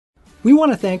We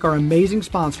want to thank our amazing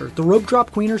sponsor, the Rope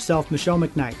Drop Queen herself, Michelle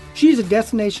McKnight. She is a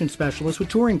destination specialist with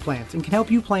touring plans and can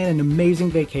help you plan an amazing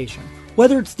vacation.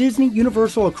 Whether it's Disney,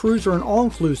 Universal, a cruise, or an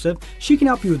all-inclusive, she can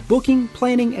help you with booking,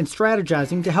 planning, and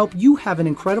strategizing to help you have an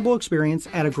incredible experience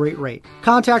at a great rate.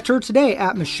 Contact her today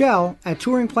at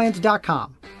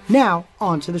michelle@touringplans.com. Now,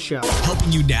 on to the show.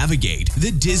 Helping you navigate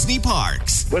the Disney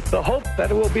parks. With the hope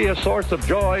that it will be a source of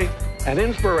joy and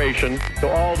inspiration to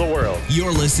all the world.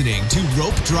 You're listening to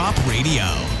Rope Drop Radio.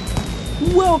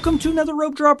 Welcome to another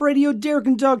Rope Drop Radio. Derek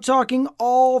and Doug talking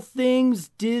all things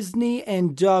Disney.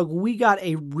 And Doug, we got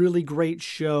a really great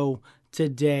show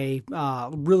today.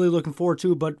 Really looking forward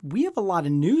to it, but we have a lot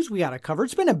of news we got to cover.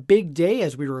 It's been a big day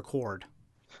as we record.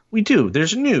 We do.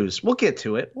 There's news. We'll get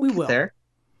to it. We will. Get there.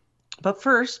 But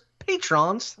first,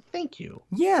 patrons, thank you.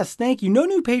 Yes, thank you. No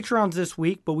new Patrons this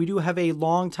week, but we do have a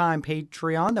longtime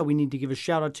Patreon that we need to give a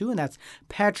shout out to, and that's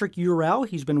Patrick Urell.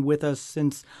 He's been with us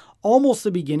since almost the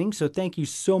beginning, so thank you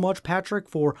so much, Patrick,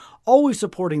 for always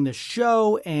supporting the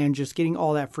show and just getting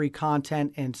all that free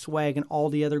content and swag and all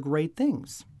the other great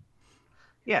things.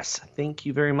 Yes, thank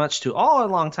you very much to all our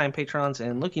longtime patrons,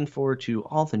 and looking forward to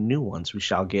all the new ones we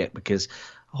shall get, because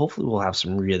hopefully we'll have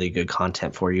some really good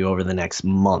content for you over the next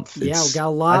month. We got a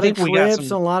lot of trips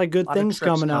and a lot of good things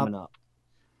coming up.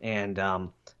 And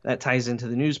that ties into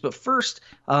the news. But first,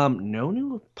 no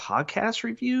new podcast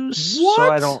reviews.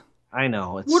 What? So I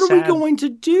know. It's what are we going to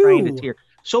do?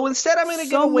 So instead, I'm going to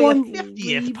give away a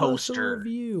 50th poster.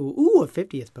 Ooh, a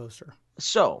 50th poster.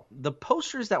 So the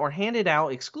posters that were handed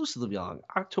out exclusively on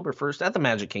October 1st at the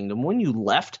Magic Kingdom, when you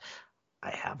left, I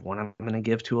have one I'm going to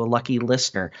give to a lucky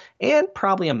listener, and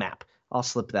probably a map. I'll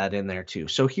slip that in there too.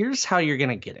 So here's how you're going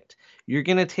to get it. You're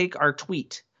going to take our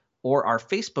tweet or our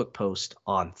Facebook post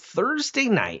on Thursday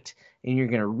night, and you're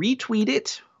going to retweet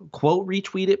it, quote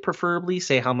retweet it preferably,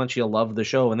 say how much you love the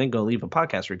show, and then go leave a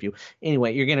podcast review.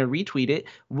 Anyway, you're going to retweet it.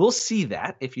 We'll see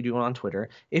that if you do it on Twitter.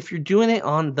 If you're doing it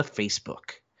on the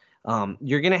Facebook,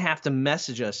 you're going to have to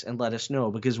message us and let us know,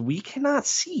 because we cannot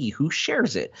see who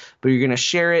shares it, but you're going to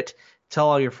share it. Tell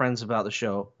all your friends about the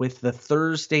show with the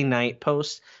Thursday night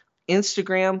post.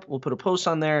 Instagram, we'll put a post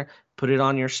on there, put it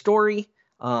on your story.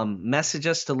 Message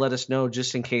us to let us know,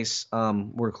 just in case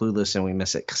we're clueless and we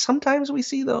miss it. 'Cause sometimes we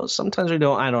see those, sometimes we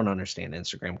don't. I don't understand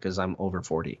Instagram because I'm over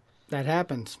 40. That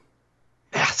happens.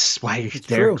 That's why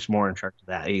Derek's more in charge of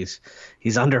that. He's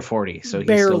under 40, so he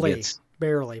still gets...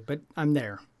 Barely, but I'm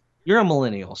there. You're a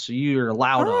millennial, so you're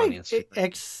allowed on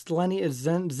Instagram.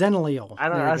 Zennial. I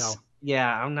don't know.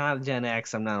 Yeah, I'm not a Gen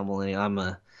X. I'm not a millennial.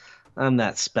 I'm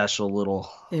that special little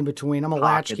in between. I'm a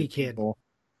latchkey kid.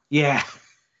 Yeah.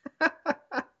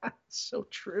 So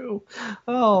true.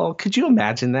 Oh, could you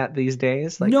imagine that these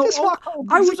days? Like, no,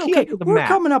 we're map.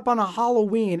 Coming up on a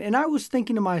Halloween, and I was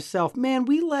thinking to myself, man,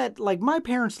 my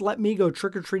parents let me go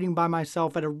trick-or-treating by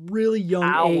myself at a really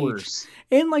young age.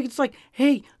 And it's like,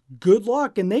 hey, good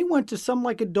luck. And they went to some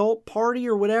adult party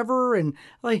or whatever, and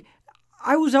I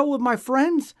was out with my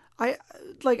friends.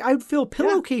 I'd fill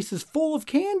pillowcases full of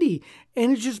candy,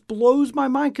 and it just blows my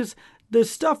mind, because the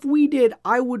stuff we did,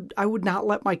 I would not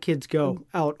let my kids go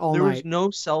out all night. There was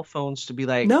no cell phones to be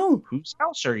like, no, whose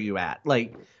house are you at?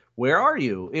 Where are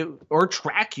you? Or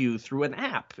track you through an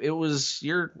app. It was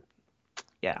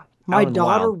My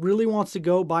daughter really wants to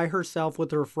go by herself with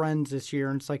her friends this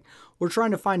year, and it's we're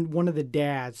trying to find one of the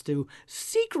dads to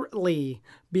secretly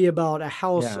be about a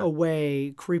house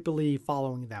away, creepily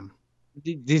following them.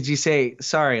 Did you say,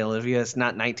 sorry, Olivia, it's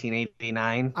not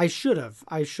 1989? I should have.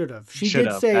 She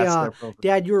did say,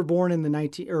 Dad, you were born in the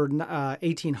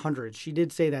 1800s. She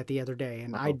did say that the other day,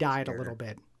 and I died a little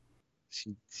bit.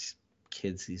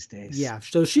 Kids these days. Yeah,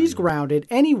 so she's grounded.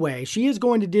 Anyway, she is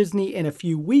going to Disney in a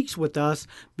few weeks with us.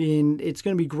 It's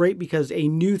going to be great because a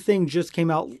new thing just came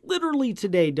out literally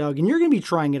today, Doug, and you're going to be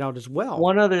trying it out as well.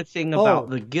 One other thing about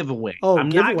the giveaway. I'm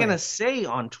not going to say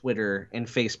on Twitter and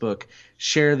Facebook,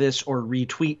 share this or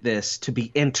retweet this to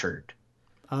be entered.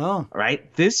 Oh. All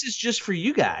right? This is just for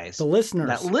you guys. The listeners.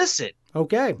 That listen.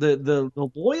 Okay. The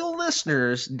loyal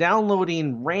listeners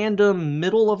downloading random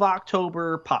middle of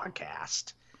October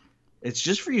podcast. It's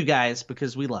just for you guys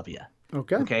because we love you.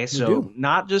 Okay. So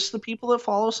not just the people that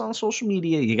follow us on social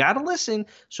media. You got to listen.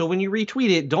 So when you retweet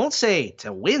it, don't say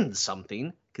to win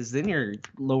something, because then you're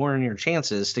lowering your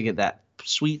chances to get that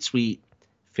sweet, sweet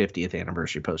 50th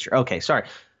anniversary poster. Okay. Sorry.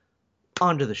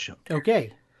 On to the show.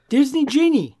 Okay. Disney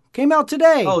Genie came out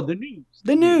today. Oh, the news.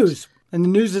 The news. And the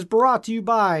news is brought to you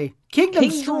by Kingdom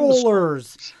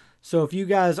Strollers. So if you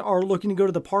guys are looking to go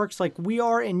to the parks like we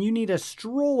are and you need a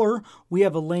stroller, we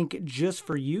have a link just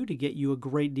for you to get you a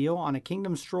great deal on a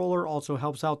Kingdom stroller. Also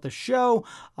helps out the show.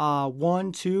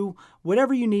 1, 2,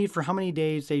 whatever you need for how many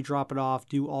days they drop it off,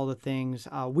 do all the things.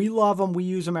 We love them. We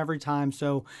use them every time.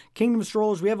 So Kingdom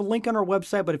strollers, we have a link on our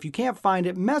website, but if you can't find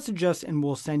it, message us and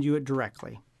we'll send you it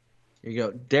directly. There you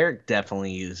go. Derek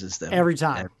definitely uses them. Every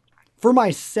time. For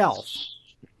myself.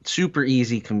 Super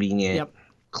easy, convenient. Yep.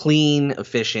 Clean,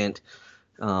 efficient.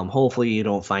 Hopefully you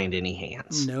don't find any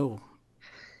hands. No.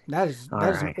 That is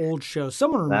an old show.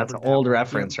 Someone remembered That's an old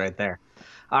reference right there.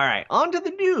 All right, on to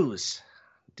the news.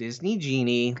 Disney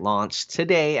Genie launched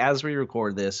today as we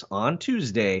record this on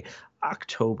Tuesday,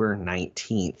 October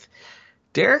 19th.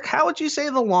 Derek, how would you say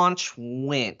the launch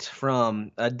went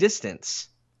from a distance?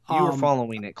 You were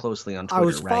following it closely on Twitter, I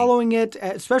was following it,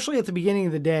 especially at the beginning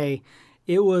of the day.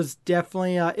 It was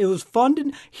definitely, it was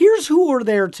fun. Here's who were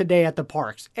there today at the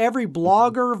parks. Every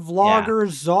blogger, vlogger,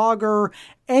 zogger,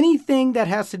 anything that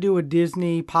has to do with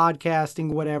Disney, podcasting,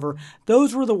 whatever.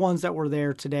 Those were the ones that were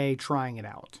there today trying it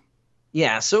out.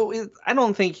 Yeah, so I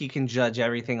don't think you can judge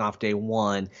everything off day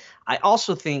one. I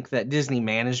also think that Disney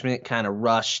management kind of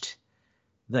rushed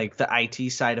like the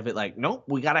IT side of it, like, nope,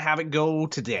 we got to have it go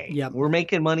today. Yep. We're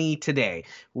making money today.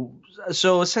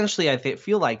 So essentially, I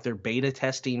feel like they're beta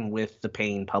testing with the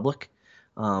paying public.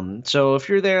 So if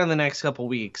you're there in the next couple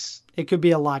weeks, it could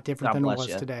be a lot different than it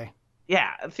was today.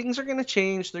 Yeah, things are going to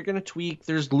change. They're going to tweak.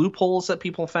 There's loopholes that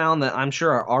people found that I'm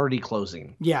sure are already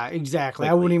closing. Yeah, exactly.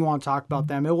 I wouldn't even want to talk about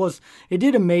them. It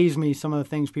did amaze me, some of the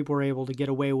things people were able to get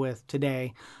away with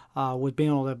today, with being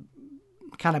able to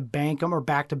kind of bank them or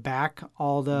back to back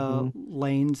all the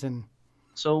lanes. And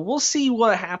so we'll see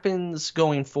what happens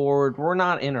going forward. We're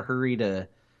not in a hurry to.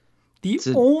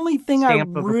 The only thing I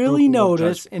really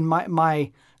notice, and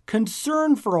my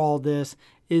concern for all this,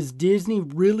 is Disney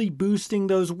really boosting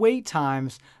those wait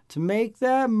times to make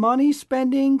that money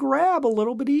spending grab a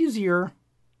little bit easier.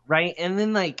 Right. And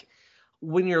then like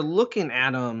when you're looking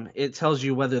at them, it tells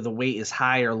you whether the wait is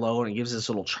high or low, and it gives this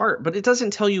little chart, but it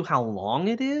doesn't tell you how long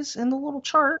it is in the little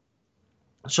chart.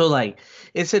 So like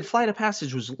it said Flight of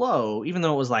Passage was low, even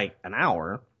though it was like an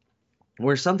hour,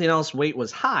 where something else wait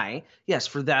was high. Yes,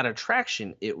 for that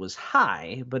attraction, it was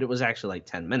high, but it was actually like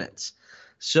 10 minutes.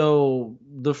 So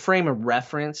the frame of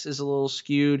reference is a little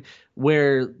skewed,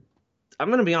 where I'm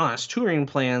going to be honest, Touring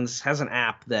Plans has an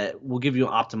app that will give you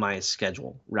an optimized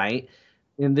schedule, right?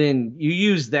 And then you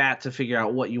use that to figure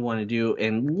out what you want to do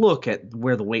and look at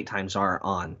where the wait times are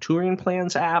on Touring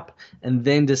Plans app, and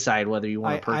then decide whether you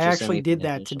want to purchase. I actually did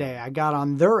that today. I got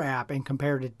on their app and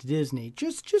compared it to Disney,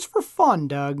 just for fun,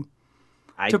 Doug,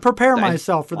 to prepare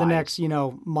myself for the next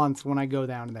month when I go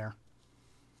down there.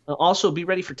 Also, be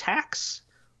ready for tax.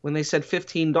 When they said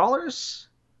 $15,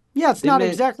 yeah, it's not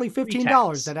exactly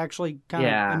 $15. That actually kind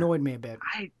of annoyed me a bit.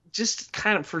 I just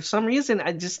kind of, for some reason,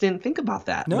 I just didn't think about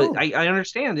that. No. But I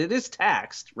understand it is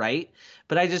taxed, right?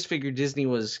 But I just figured Disney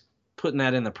was putting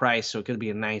that in the price, so it could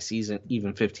be a nice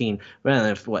even 15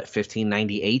 rather than what,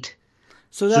 $15.98.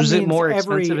 So is it more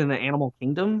expensive in the Animal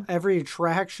Kingdom? Every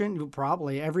attraction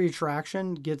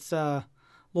gets a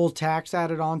little tax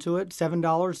added onto it.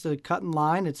 $7 to cut in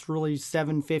line. It's really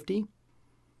 $7.50.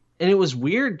 And it was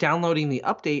weird downloading the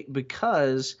update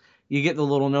because you get the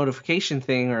little notification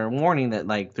thing or warning that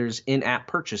like there's in-app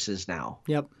purchases now.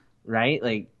 Yep. Right?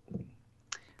 Like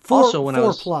four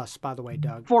plus, by the way,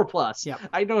 Doug. 4+. Yep.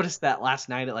 I noticed that last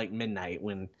night at like midnight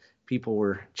when people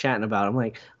were chatting about it. I'm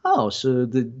like, oh, so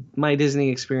my Disney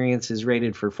experience is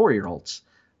rated for 4-year-olds.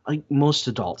 Like most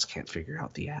adults can't figure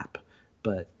out the app,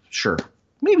 but sure,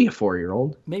 maybe a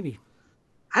 4-year-old. Maybe.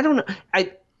 I don't know.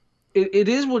 It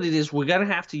is what it is. We're gonna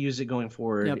have to use it going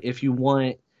forward. Yep. If you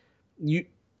want,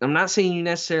 I'm not saying you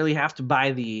necessarily have to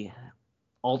buy the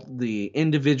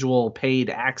individual paid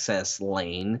access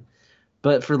lane,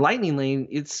 but for Lightning Lane,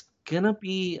 it's gonna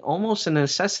be almost a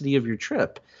necessity of your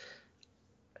trip,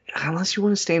 unless you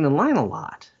want to stand in line a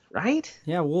lot, right?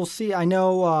 Yeah, we'll see. I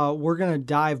know we're gonna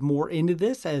dive more into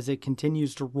this as it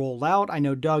continues to roll out. I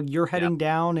know, Doug, you're heading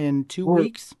down in 2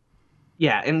 weeks.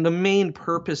 Yeah, and the main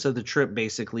purpose of the trip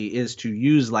basically is to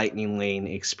use Lightning Lane,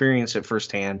 experience it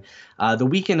firsthand. The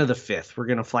weekend of the 5th, we're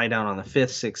going to fly down on the 5th,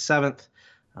 6th, 7th.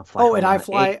 I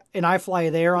fly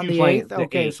there on the 8th.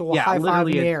 Okay, so we'll high five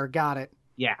in the air. Got it.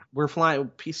 Yeah, we're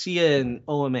flying PCA and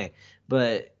OMA,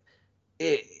 but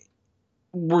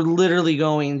we're literally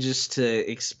going just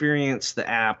to experience the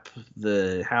app,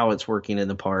 how it's working in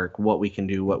the park, what we can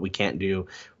do, what we can't do,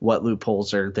 what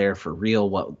loopholes are there for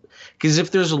real. Because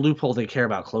if there's a loophole they care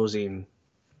about closing,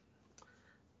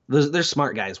 there's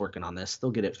smart guys working on this.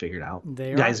 They'll get it figured out.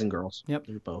 They are. Guys and girls. Yep.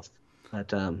 They're both.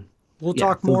 But We'll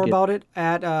talk more about it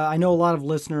at, I know a lot of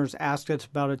listeners asked us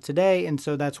about it today, and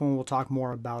so that's when we'll talk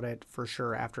more about it for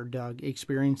sure after Doug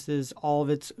experiences all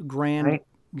of its grand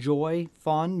joy,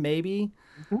 fun, maybe.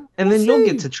 And then you'll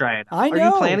get to try it. I know. Are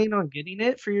you planning on getting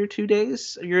it for your 2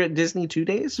 days? You're at Disney 2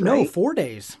 days, right? No, 4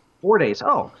 days. 4 days.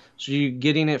 Oh, so you're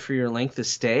getting it for your length of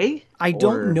stay? I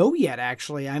don't know yet,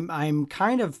 actually. I'm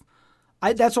kind of...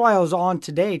 that's why I was on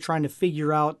today trying to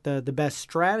figure out the best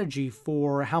strategy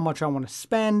for how much I want to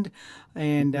spend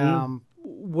and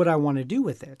what I want to do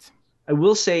with it. I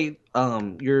will say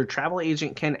your travel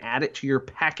agent can add it to your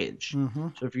package.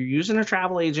 So if you're using a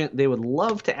travel agent, they would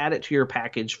love to add it to your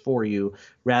package for you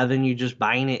rather than you just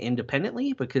buying it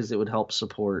independently, because it would help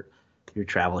support your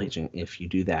travel agent if you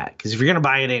do that. Because if you're going to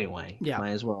buy it anyway, might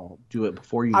as well do it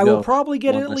before you go. I will probably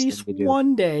get it at least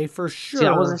one day for sure. See,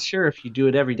 I wasn't sure if you do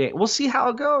it every day. We'll see how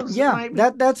it goes. Yeah,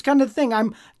 that's kind of the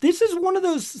thing. This is one of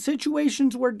those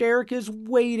situations where Derek is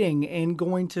waiting and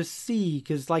going to see,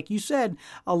 because like you said,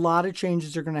 a lot of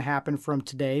changes are going to happen from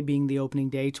today being the opening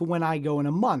day to when I go in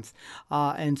a month.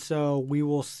 And so we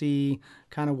will see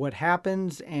kind of what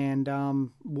happens, and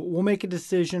we'll make a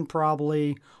decision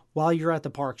probably while you're at the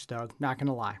parks, Doug. Not going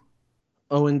to lie.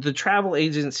 Oh, and the travel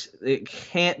agents, it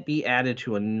can't be added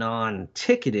to a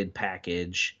non-ticketed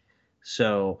package.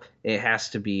 So it has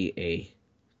to be a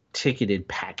ticketed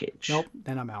package. Nope,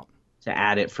 then I'm out. To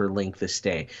add it for length of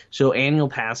stay. So annual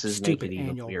passes Stupid make it even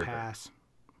annual weirder. Pass.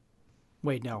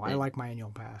 Wait, no, I like my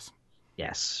annual pass.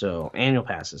 Yes, so annual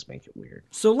passes make it weird.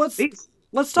 So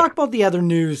let's talk about the other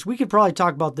news. We could probably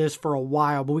talk about this for a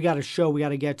while, but we got a show we got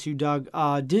to get to, Doug.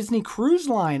 Disney Cruise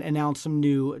Line announced some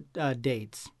new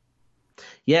dates.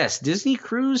 Yes, Disney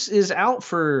Cruise is out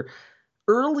for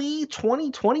early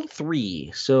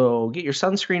 2023. So get your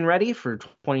sunscreen ready for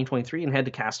 2023 and head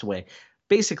to Castaway.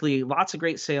 Basically, lots of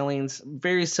great sailings,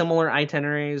 very similar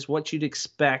itineraries, what you'd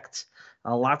expect.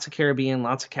 Lots of Caribbean,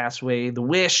 lots of Castaway. The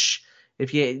Wish,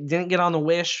 if you didn't get on the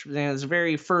Wish, then it's the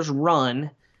very first run.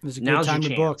 It's a good time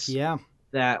to book, yeah.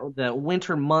 That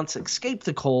winter months escape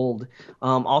the cold.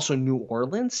 Also, New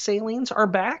Orleans sailings are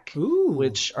back,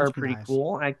 which are pretty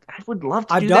cool. I would love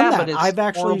to do that. But it's I've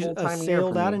actually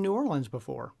sailed out in New Orleans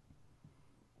before.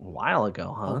 A while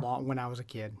ago, huh? When I was a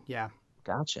kid, yeah.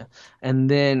 Gotcha. And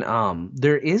then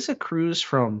there is a cruise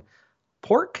from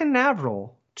Port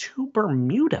Canaveral to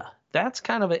Bermuda. That's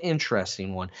kind of an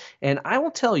interesting one. And I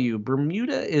will tell you,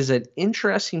 Bermuda is an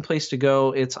interesting place to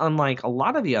go. It's unlike a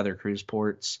lot of the other cruise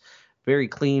ports. Very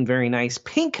clean, very nice.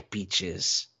 Pink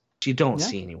beaches you don't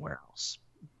see anywhere else.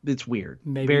 It's weird.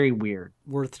 Very weird.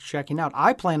 Worth checking out.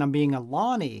 I plan on being a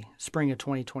Lonnie spring of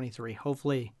 2023.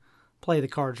 Hopefully play the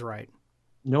cards right.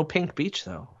 No Pink Beach,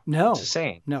 though. No. Just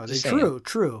saying. No,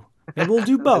 true. And we'll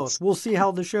do both. We'll see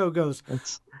how the show goes.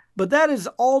 But that is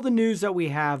all the news that we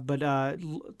have. But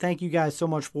thank you guys so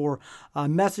much for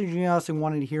messaging us and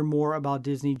wanting to hear more about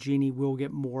Disney Genie. We'll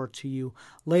get more to you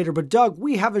later. But Doug,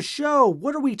 we have a show.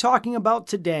 What are we talking about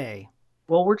today?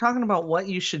 Well, we're talking about what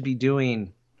you should be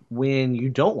doing when you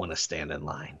don't want to stand in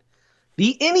line.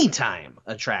 The anytime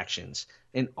attractions.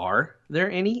 And are there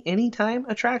any anytime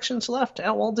attractions left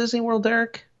at Walt Disney World,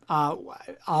 Derek?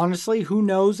 Honestly, who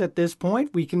knows at this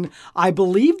point? I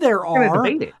believe there are.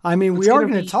 I mean, we are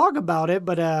going to talk about it,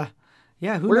 but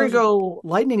yeah, who knows? We're going to go.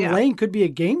 Lightning Lane could be a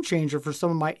game changer for some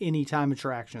of my anytime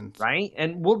attractions. Right.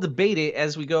 And we'll debate it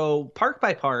as we go park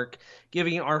by park,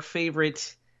 giving our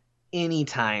favorite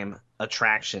anytime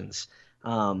attractions.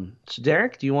 So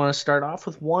Derek, do you want to start off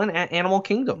with one at Animal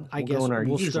Kingdom? I guess in our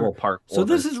usual park order. So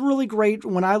this is really great.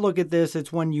 When I look at this,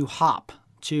 it's when you hop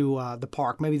to the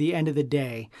park, maybe the end of the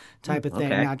day type of thing,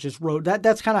 not just road.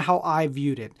 That's kind of how I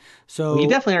viewed it. So you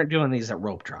definitely aren't doing these at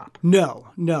Rope Drop.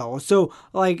 No. So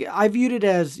like I viewed it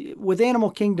as with Animal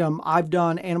Kingdom, I've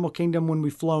done Animal Kingdom when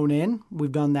we've flown in.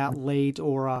 We've done that late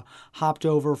or hopped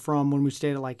over from when we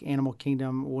stayed at like Animal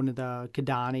Kingdom, one of the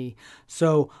Kidani.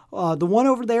 So the one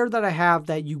over there that I have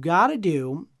that you got to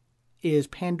do is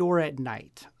Pandora at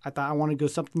night. I thought I want to go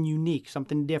something unique,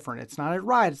 something different. It's not a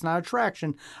ride, it's not an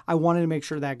attraction. I wanted to make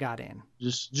sure that got in.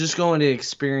 Just going to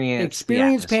experience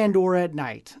Pandora at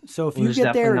night. So if you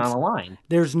get there, not a line.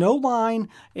 There's no line,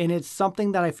 and it's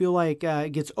something that I feel like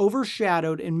gets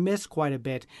overshadowed and missed quite a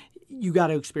bit. You got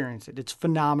to experience it. It's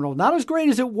phenomenal. Not as great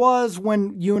as it was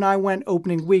when you and I went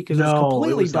opening week because it was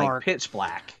completely dark. Like pitch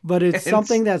black. But it's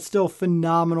something that's still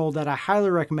phenomenal that I highly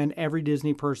recommend every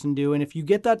Disney person do. And if you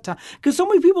get that time, because so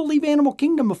many people leave Animal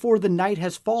Kingdom before the night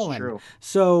has fallen. True.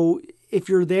 So if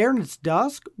you're there and it's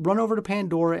dusk, run over to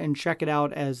Pandora and check it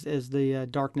out as the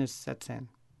darkness sets in.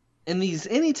 And these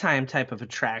anytime type of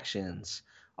attractions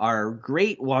are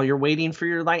great while you're waiting for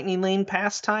your Lightning Lane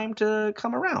pass time to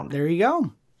come around. There you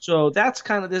go. So that's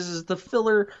this is the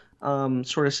filler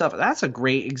sort of stuff. That's a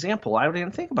great example. I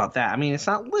didn't think about that. I mean, it's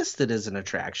not listed as an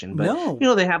attraction, but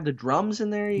No. they have the drums in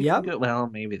there. You Yep. can go. Well,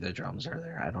 maybe the drums are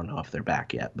there. I don't know if they're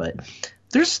back yet, but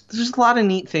there's a lot of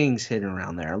neat things hidden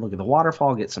around there. Look at the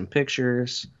waterfall, get some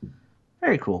pictures.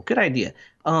 Very cool. Good idea.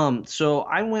 So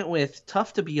I went with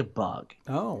Tough to Be a Bug.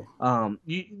 Oh.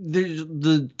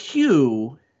 The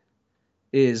queue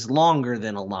is longer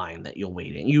than a line that you'll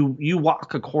wait in. You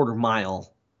walk a quarter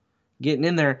mile getting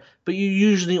in there, but you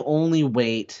usually only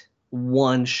wait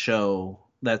one show.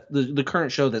 That the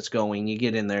current show that's going, you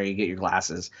get in there, you get your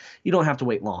glasses. You don't have to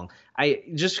wait long.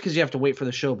 Just because you have to wait for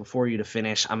the show before you to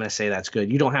finish, I'm going to say that's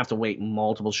good. You don't have to wait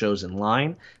multiple shows in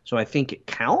line, so I think it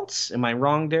counts. Am I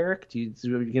wrong, Derek? Are you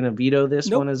going to veto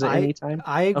this one as any time?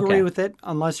 I agree with it,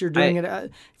 unless you're doing it.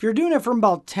 If you're doing it from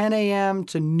about 10 a.m.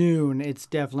 to noon, it's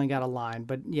definitely got a line.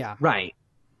 But yeah, right.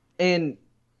 And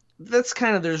that's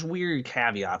there's weird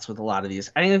caveats with a lot of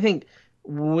these. I think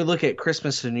when we look at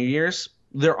Christmas and New Year's,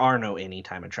 there are no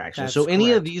anytime attractions. That's so any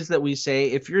correct. of these that we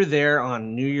say, if you're there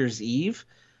on New Year's Eve,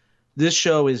 this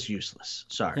show is useless.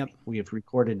 Sorry. Yep. We have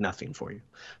recorded nothing for you.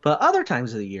 But other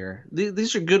times of the year,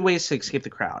 these are good ways to escape the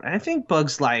crowd. And I think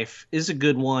Bug's Life is a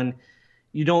good one.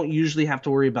 You don't usually have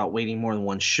to worry about waiting more than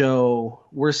one show.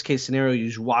 Worst case scenario, you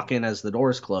just walk in as the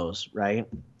doors close, right?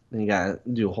 Then you got to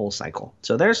do a whole cycle.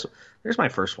 So there's my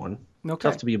first one. Okay.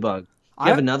 Tough to Be a Bug. You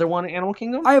have another one, Animal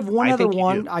Kingdom? I have one other think you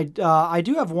one. do. I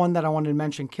do have one that I wanted to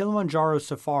mention. Kilimanjaro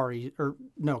Safari,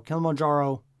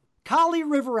 Kilimanjaro, Kali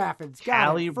River Rapids.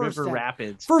 Kali River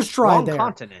Rapids. First try Wrong there.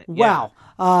 continent. Wow.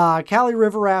 Kali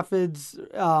River Rapids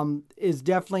is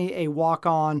definitely a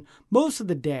walk-on most of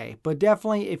the day, but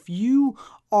definitely if you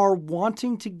are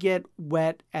wanting to get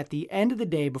wet at the end of the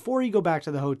day before you go back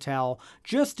to the hotel,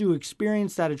 just to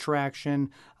experience that attraction,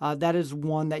 that is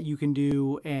one that you can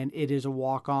do, and it is a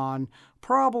walk-on,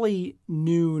 probably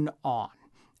noon on.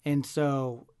 And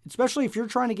so, especially if you're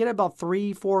trying to get it about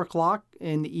 3-4 o'clock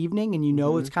in the evening and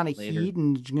it's kind of heat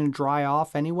and it's going to dry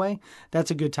off anyway,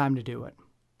 that's a good time to do it.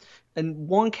 And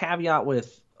one caveat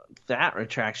with that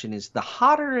attraction is the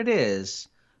hotter it is,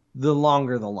 the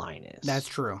longer the line is. That's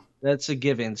true. That's a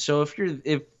given. So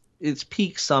if it's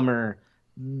peak summer,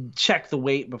 check the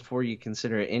wait before you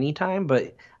consider it any time.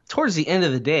 But towards the end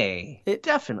of the day,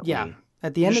 definitely. Yeah.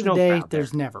 At the end of the day,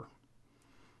 there's never.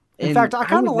 In fact, I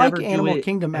kind of like Animal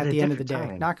Kingdom at the end of the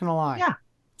day. Not going to lie. Yeah.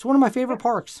 It's one of my favorite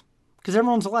parks because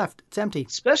everyone's left. It's empty.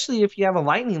 Especially if you have a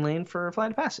lightning lane for a Flight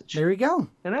of Passage. There you go.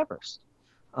 And Everest.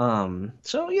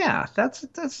 So yeah, that's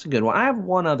a good one. I have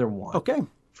one other one. Okay.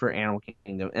 For Animal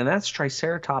Kingdom, and that's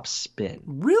Triceratops Spin.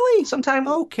 Really? Sometimes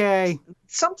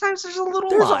there's a little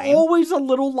line. There's always a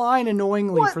little line,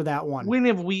 annoyingly, for that one. When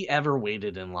have we ever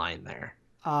waited in line there?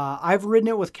 I've ridden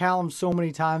it with Callum so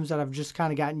many times that I've just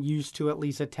kind of gotten used to at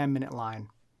least a 10-minute line.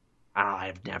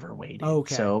 I've never waited.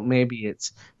 Okay. So maybe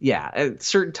it's, a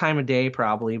certain time of day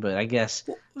probably, but I guess.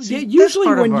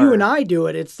 Usually when you and I do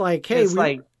it, it's like, hey,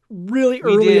 we're really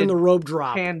early in the rope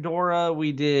drop. Pandora,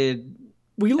 we did.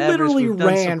 We literally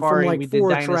ran Safari, from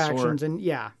 4 attractions and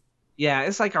yeah. Yeah,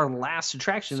 it's like our last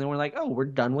attraction. Then we're like, oh, we're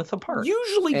done with the park.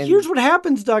 Usually, here's what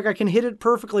happens, Doug. I can hit it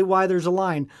perfectly why there's a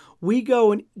line. We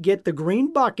go and get the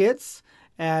green buckets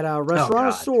at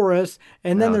Restaurantosaurus,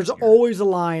 and then there's always a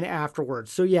line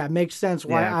afterwards. So yeah, it makes sense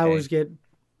why I always get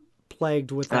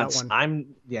plagued with that one.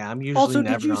 I'm usually never on that side of the park. Also,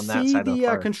 did you see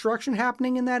the construction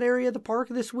happening in that area of the park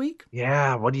this week?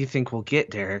 Yeah, what do you think we'll get,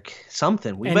 Derek?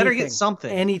 Something. We better get something.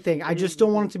 Anything. I just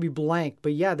don't want it to be blank.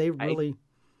 But yeah, they really...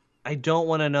 I don't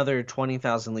want another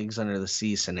 20,000 Leagues Under the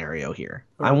Sea scenario here.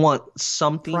 I want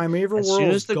something Primeval as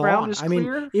soon as the gone. ground is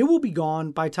clear. I mean, it will be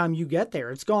gone by the time you get there.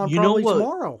 It's gone probably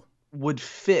tomorrow. Would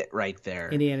fit right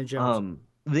there. Indiana Jones.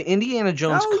 The Indiana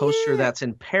Jones coaster that's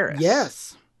in Paris.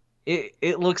 Yes.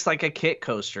 It looks like a kit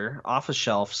coaster off a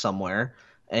shelf somewhere,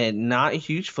 and not a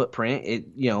huge footprint.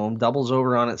 It doubles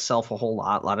over on itself a whole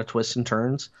lot. A lot of twists and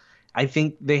turns. I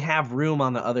think they have room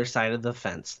on the other side of the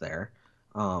fence there.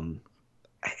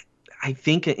 I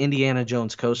think an Indiana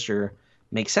Jones coaster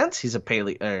makes sense. He's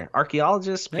a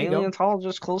archaeologist,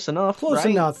 paleontologist, close enough. Close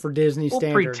enough for Disney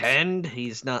standards. We'll pretend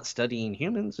he's not studying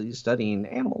humans; he's studying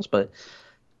animals. But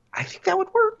I think that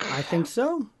would work. I think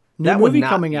so. That movie would not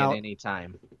coming be out at any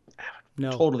time.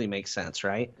 No, totally makes sense,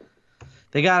 right?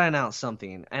 They gotta announce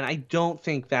something, and I don't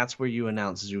think that's where you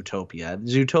announce Zootopia.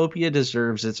 Zootopia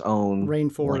deserves its own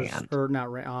rainforest land. or not.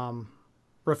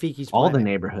 Rafiki's all planet. the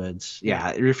neighborhoods.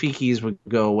 Yeah, Rafiki's would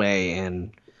go away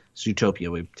and Zootopia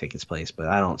would take its place, but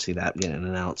I don't see that getting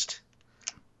announced.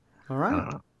 All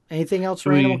right. Anything else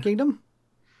for Animal Kingdom?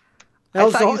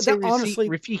 Honestly,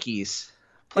 Rafiki's,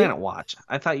 Planet Watch.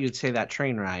 I thought you'd say that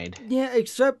train ride. Yeah,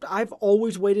 except I've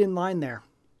always waited in line there.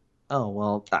 Oh,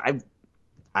 well,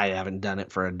 I haven't done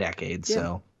it for a decade,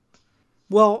 so.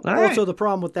 Well, All also right. the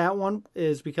problem with that one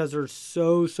is because they're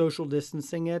so social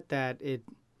distancing it that it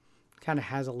kind of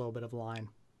has a little bit of line.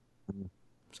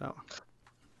 So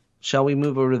Shall we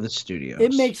move over to the studios?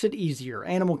 it makes it easier.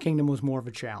 Animal Kingdom was more of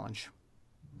a challenge.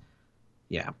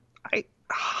 Yeah.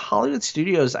 Hollywood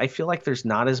Studios, I feel like there's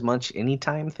not as much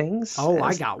anytime things. Oh, I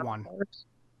as got one. others.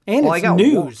 And Well, I it's got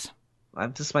news.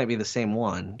 This might be the same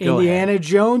one. Go Indiana ahead.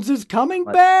 Jones is coming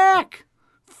back.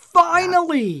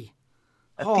 Finally.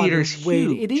 That theater's I've been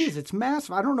waiting. huge. It is. It's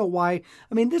massive. I don't know why.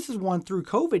 I mean, this is one through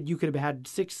COVID. You could have had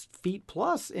 6 feet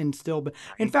plus and still. But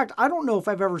in fact, I don't know if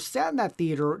I've ever sat in that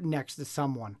theater next to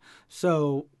someone.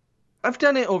 So I've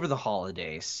done it over the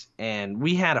holidays, and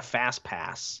we had a fast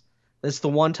pass. That's the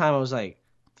one time I was like,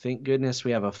 thank goodness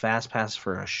we have a fast pass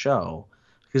for a show,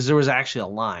 because there was actually a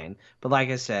line. But like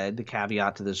I said, the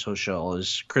caveat to this whole show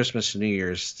is Christmas and New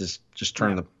Year's. Just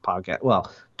turn the podcast.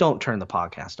 Well, don't turn the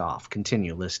podcast off.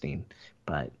 Continue listening,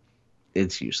 but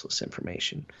it's useless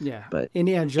information. yeah, But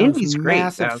Indiana Jones, Indy's great.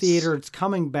 massive theater. It's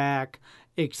coming back.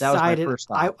 That was my Excited. first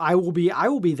thought. I will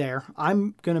be there.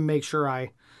 I'm gonna make sure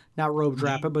I not rope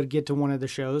drop it, but get to one of the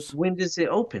shows. When does it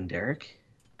open, Derek?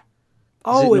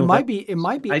 Oh, it it might November? be. It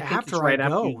might be I think it's after right I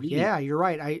after go. you leave. Yeah, you're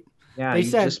right. Yeah, They you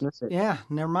said, just missed it. yeah,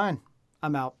 never mind.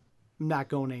 I'm out. I'm not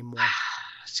going anymore.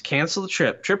 Just cancel the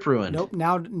trip. Trip ruined. Nope.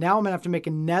 Now I'm gonna have to make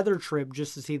another trip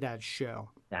just to see that show.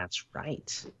 That's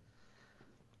right.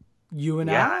 You and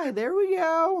Yeah. I. There we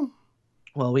go.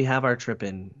 Well, we have our trip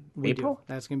in We April. do.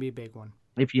 That's gonna be a big one.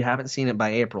 If you haven't seen it by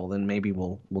April, then maybe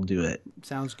we'll do it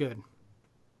Sounds good.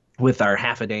 with our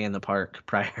half a day in the park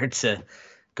prior to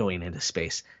going into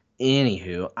space.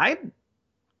 Anywho,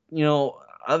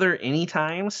 other any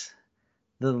times,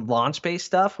 the launch base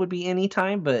stuff would be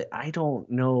anytime, but I don't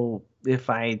know if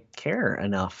I care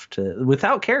enough to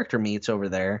without character meets over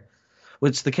there,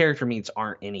 which the character meets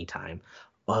aren't anytime,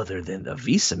 other than the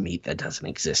Visa meet that doesn't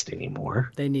exist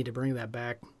anymore. They need to bring that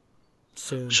back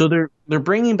soon. So they're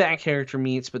bringing back character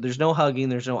meets, but there's no hugging,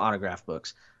 there's no autograph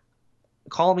books.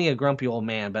 Call me a grumpy old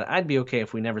man, but I'd be okay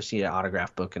if we never see an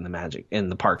autograph book in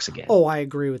the parks again. Oh, I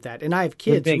agree with that. And I have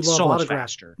kids who make love so much autograph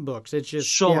faster. books. It's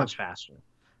just so yeah. much faster.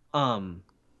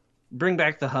 Bring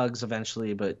back the hugs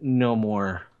eventually, but no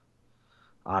more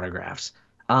autographs.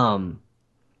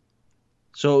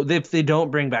 So if they don't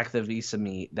bring back the Visa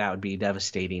meet, that would be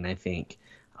devastating, I think.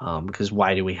 Because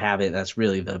why do we have it? That's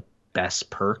really the best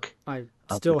perk, I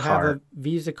of still the have a card.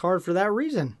 Visa card for that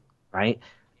reason. right?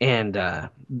 And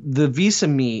the Visa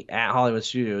meet at Hollywood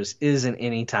Studios is an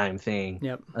anytime thing.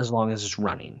 Yep. As long as it's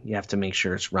running. You have to make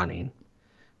sure it's running.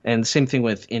 And same thing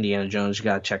with Indiana Jones. You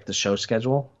got to check the show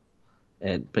schedule.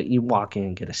 But you walk in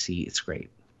and get a seat. It's great.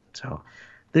 So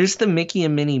there's the Mickey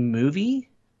and Minnie movie,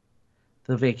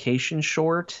 the vacation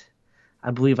short. I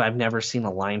believe I've never seen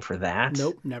a line for that.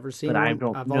 Nope, never seen But one. I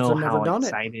don't I've know also never how done it.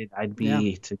 excited I'd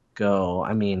be to go.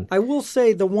 I mean, I will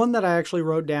say the one that I actually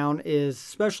wrote down is,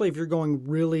 especially if you're going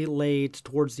really late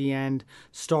towards the end,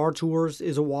 Star Tours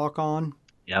is a walk-on.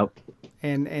 yep.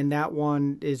 And that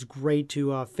one is great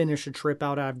to finish a trip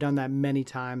out. I've done that many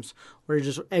times where you're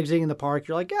just exiting the park.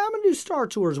 You're like, yeah, I'm going to do Star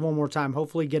Tours one more time.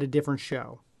 Hopefully get a different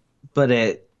show. But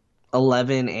at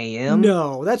 11 a.m.?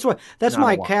 No, that's Not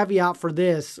my a walk. caveat for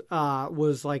this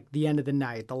was like the end of the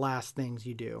night, the last things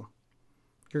you do.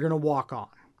 You're going to walk on.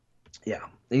 Yeah.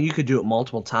 And you could do it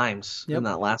multiple times Yep. in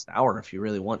that last hour if you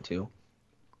really want to.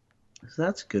 So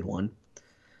that's a good one.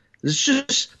 It's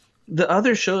just the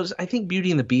other shows. I think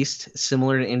Beauty and the Beast,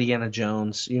 similar to Indiana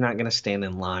Jones, you're not going to stand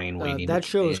in line waiting. That to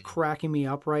show get is in. cracking me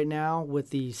up right now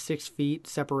with the 6 feet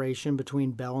separation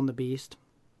between Belle and the Beast.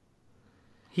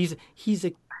 He's a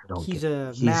don't he's get-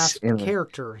 a he's masked in a-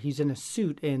 character. He's in a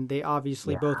suit, and they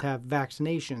obviously both have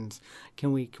vaccinations.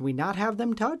 Can we not have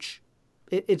them touch?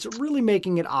 It's really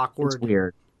making it awkward. It's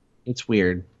weird. It's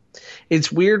weird.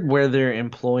 It's weird where they're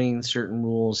employing certain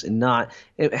rules and not.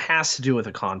 It has to do with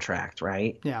a contract,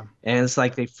 right? Yeah. And it's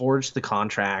like they forged the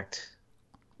contract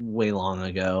way long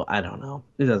ago. I don't know.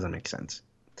 It doesn't make sense.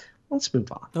 Let's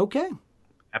move on. Okay.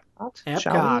 Epcot.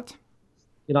 Shall we? Epcot.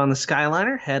 Get on the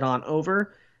Skyliner, head on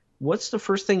over. What's the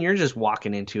first thing you're just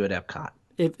walking into at Epcot?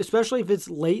 Especially if it's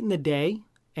late in the day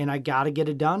and I got to get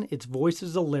it done, it's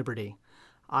Voices of Liberty.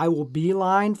 I will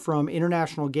beeline from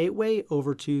International Gateway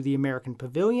over to the American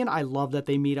Pavilion. I love that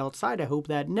they meet outside. I hope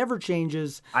that never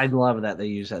changes. I love that they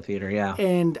use that theater, yeah.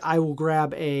 And I will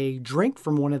grab a drink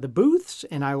from one of the booths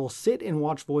and I will sit and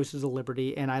watch Voices of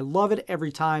Liberty. And I love it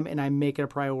every time and I make it a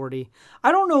priority.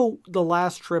 I don't know the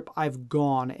last trip I've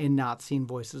gone and not seen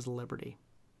Voices of Liberty.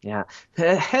 Yeah.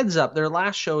 Heads up, their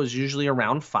last show is usually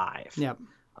around 5. Yep.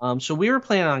 So we were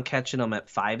planning on catching them at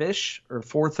 5-ish or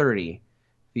 4:30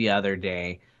 the other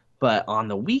day. But on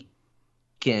the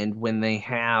weekend, when they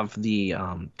have the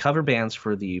cover bands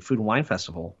for the Food and Wine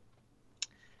Festival,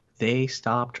 they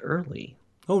stopped early.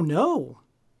 Oh, no.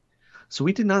 So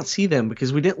we did not see them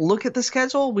because we didn't look at the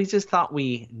schedule. We just thought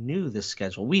we knew the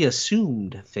schedule. We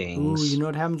assumed things. Ooh, you know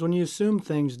what happens when you assume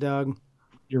things, Doug?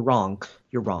 You're wrong.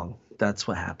 You're wrong. That's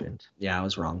what happened. Yeah, I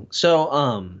was wrong.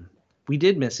 So, we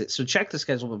did miss it. So check the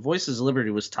schedule. But Voices of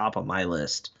Liberty was top on my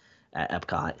list at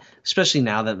Epcot, especially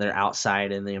now that they're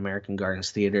outside in the American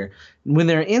Gardens Theater. When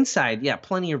they're inside, yeah,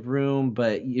 plenty of room.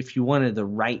 But if you wanted the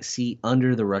right seat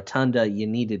under the rotunda, you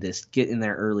needed to get in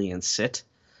there early and sit.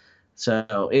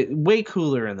 So way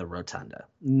cooler in the rotunda.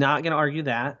 Not going to argue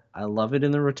that. I love it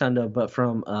in the rotunda, but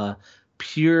from a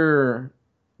pure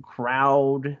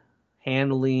crowd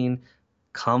handling,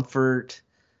 comfort,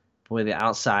 boy, the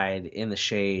outside in the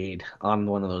shade on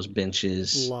one of those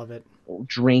benches. Love it.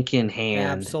 Drink in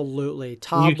hand. Absolutely. You can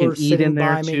Toddler eat sitting in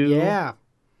there by me. too. Yeah.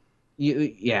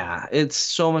 Yeah, it's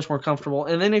so much more comfortable.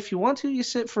 And then if you want to, you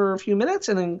sit for a few minutes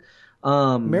and then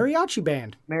Mariachi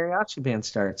band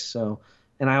starts. So,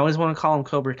 and I always want to call him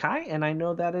Cobra Kai, and I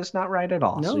know that is not right at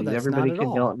all. No, so that's everybody not at can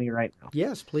all. yell at me right now.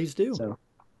 Yes, please do.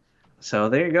 So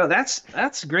there you go. That's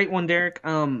a great one, Derek.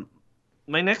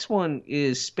 My next one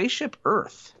is Spaceship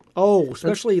Earth. Oh,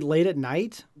 especially late at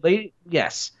night?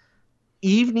 Yes.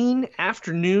 Evening,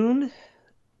 afternoon,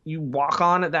 you walk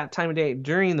on at that time of day.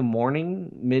 During the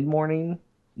morning, mid-morning,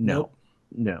 no.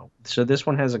 So this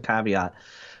one has a caveat.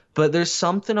 But there's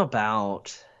something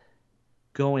about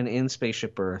going in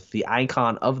Spaceship Earth, the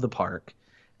icon of the park,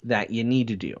 that you need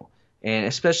to do. And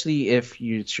especially if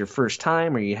it's your first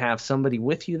time or you have somebody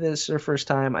with you that's their first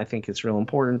time, I think it's real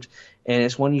important. And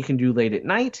it's one you can do late at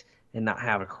night and not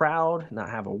have a crowd, not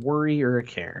have a worry or a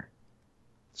care.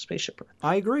 Spaceship Earth.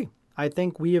 I agree. I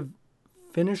think we have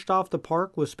finished off the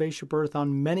park with Spaceship Earth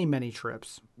on many, many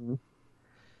trips.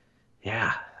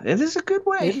 Yeah, it is a good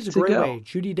way. It is a great way.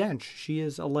 Judi Dench, she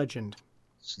is a legend.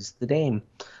 She's the dame.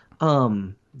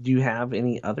 Do you have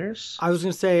any others? I was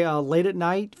going to say late at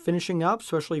night, finishing up,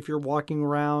 especially if you're walking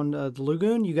around the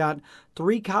lagoon, you got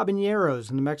Three Caballeros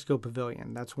in the Mexico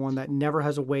Pavilion. That's one that never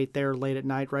has a wait there late at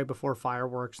night, right before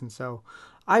fireworks. And so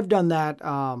I've done that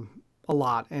a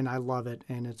lot, and I love it,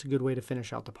 and it's a good way to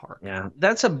finish out the park. Yeah,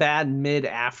 that's a bad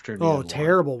mid-afternoon. Oh,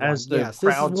 terrible one. As the yes,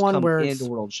 this crowds is one come where into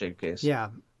World Showcase. Yeah,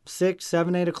 6,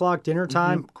 7, 8 o'clock dinner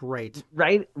time. Great.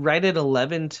 Right at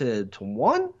 11 to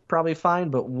 1, probably fine,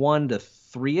 but 1 to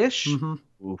 3-ish.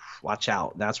 Oof, watch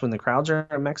out. That's when the crowds are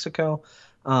in Mexico.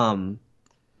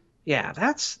 Yeah,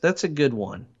 that's a good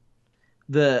one.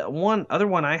 The other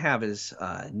one I have is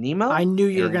Nemo. I knew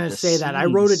you were going to say that. I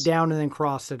wrote it down and then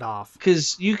crossed it off.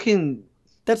 Because you can.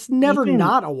 That's never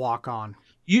not a walk-on.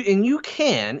 You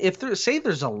can, if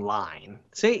there's a line.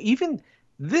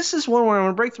 This is one where I'm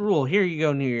going to break the rule. Here you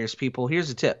go, New Year's people. Here's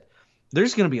a tip.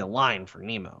 There's going to be a line for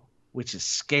Nemo, which is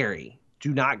scary.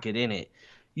 Do not get in it.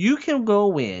 You can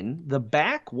go in the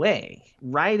back way,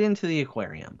 right into the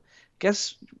aquarium.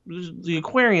 Guess the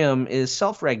aquarium is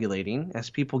self-regulating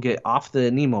as people get off the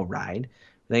Nemo ride.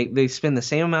 They spend the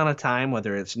same amount of time,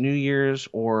 whether it's New Year's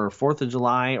or 4th of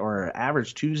July or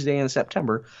average Tuesday in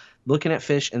September, looking at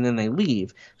fish, and then they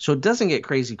leave. So it doesn't get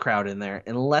crazy crowd in there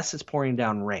unless it's pouring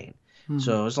down rain.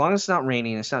 So as long as it's not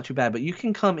raining, it's not too bad. But you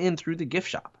can come in through the gift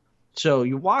shop. So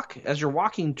as you're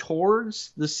walking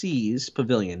towards the Seas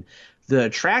Pavilion, the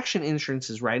attraction entrance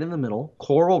is right in the middle.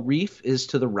 Coral Reef is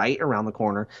to the right around the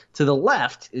corner. To the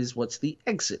left is what's the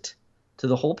exit to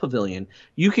the whole pavilion.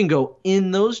 You can go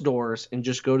in those doors and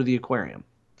just go to the aquarium.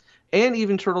 And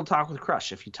even Turtle Talk with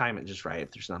Crush if you time it just right,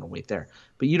 if there's not a wait there.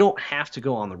 But you don't have to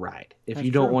go on the ride if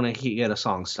you don't want to get a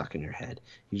song stuck in your head.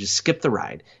 You just skip the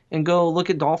ride and go look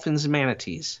at dolphins and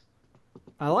manatees.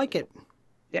 I like it.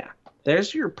 Yeah.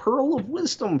 There's your pearl of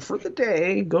wisdom for the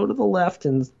day. Go to the left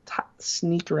and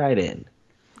sneak right in.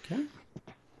 Okay.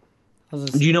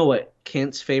 Do you know what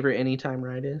Kent's favorite anytime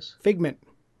ride is? Figment.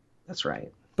 That's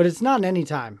right. But it's not an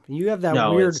anytime. You have that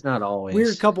it's not always.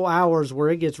 weird couple hours where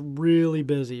it gets really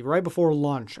busy right before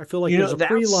lunch. I feel like there's a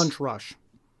pre-lunch rush.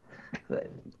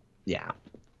 Yeah.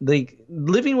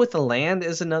 Living with the Land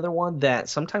is another one that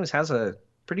sometimes has a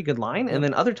pretty good line, and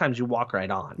then other times you walk right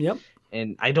on. Yep.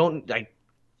 And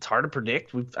it's hard to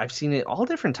predict. I've seen it all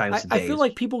different times. I feel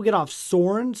like people get off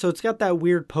Soarin', so it's got that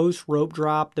weird post rope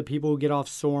drop that people who get off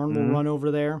Soarin' will run over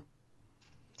there.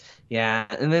 Yeah,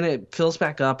 and then it fills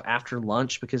back up after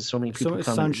lunch because so many people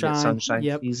come and get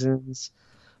sunshine seasons.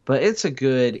 But it's a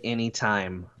good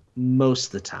anytime most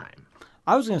of the time.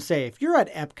 I was going to say, if you're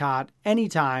at Epcot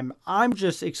anytime, I'm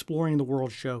just exploring the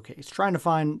World Showcase, trying to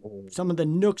find some of the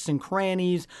nooks and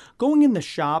crannies, going in the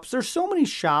shops. There's so many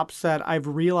shops that I've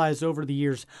realized over the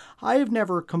years I have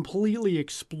never completely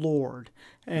explored.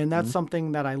 And that's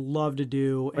something that I love to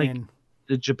do. Like, and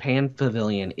the Japan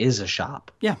Pavilion is a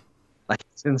shop. yeah, Like,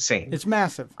 it's insane. it's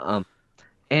massive.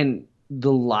 And a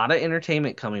lot of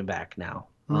entertainment coming back now.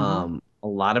 A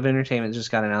lot of entertainment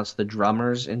just got announced. The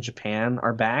drummers in Japan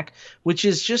are back, which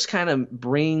is just kind of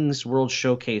brings World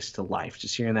Showcase to life.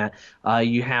 Just hearing that.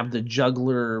 You have the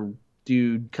juggler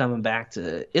dude coming back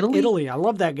to Italy. Italy, I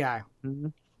love that guy.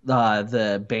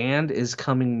 The band is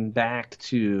coming back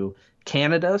to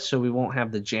Canada, so we won't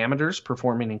have the Jammers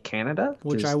performing in Canada.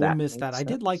 Which I will miss that. I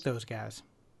did like those guys.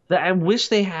 I wish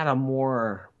they had a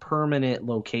more permanent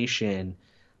location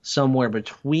somewhere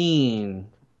between,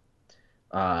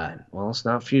 well, it's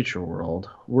not Future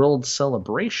World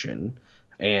Celebration,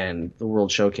 and the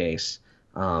World Showcase,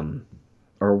 or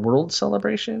World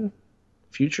Celebration,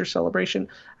 Future Celebration.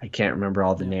 I can't remember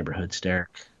all the neighborhoods, Derek.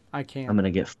 I can't. I'm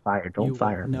gonna get fired. Don't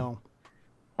fire me. No.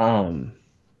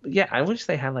 But yeah, I wish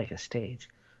they had like a stage.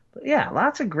 But yeah,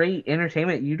 lots of great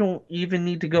entertainment. You don't even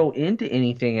need to go into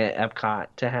anything at Epcot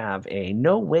to have a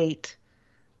no-wait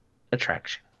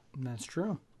attraction. That's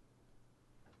true.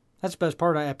 That's the best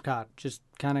part of Epcot. Just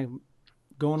kind of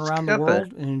going around the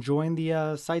world and enjoying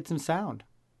the sights and sound.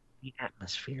 The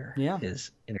atmosphere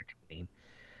is entertaining.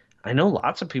 I know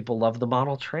lots of people love the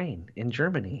model train in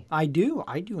Germany. I do.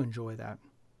 I do enjoy that.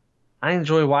 I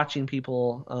enjoy watching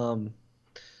people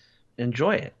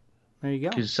enjoy it. There you go.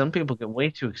 Because some people get way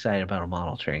too excited about a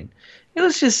model train. It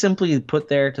was just simply put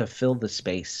there to fill the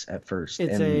space at first.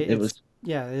 It was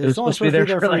only supposed to be there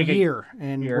for like a year,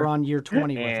 and we're on year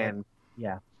 20 with it.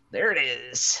 Yeah, there it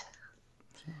is.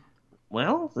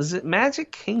 Well, is it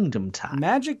Magic Kingdom time?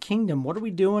 Magic Kingdom. What are we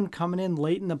doing coming in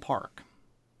late in the park?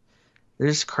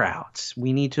 There's crowds.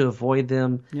 We need to avoid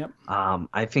them. Yep.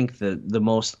 I think the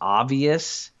most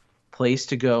obvious place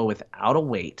to go without a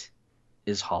wait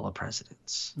is Hall of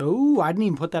Presidents. Oh, I didn't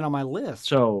even put that on my list.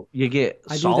 So you get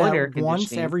solid air conditioning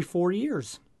once every 4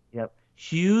 years. Yep.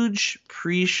 Huge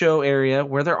pre-show area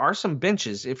where there are some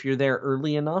benches. If you're there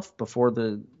early enough before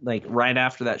right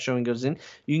after that showing goes in,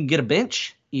 you can get a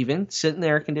bench even, sit in the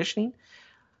air conditioning.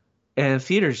 And the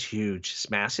theater's huge. It's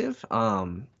massive.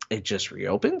 It just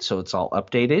reopened, so it's all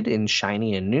updated and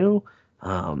shiny and new.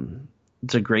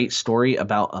 It's a great story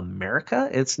about America.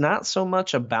 It's not so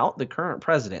much about the current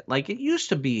president. Like, it used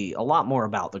to be a lot more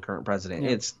about the current president.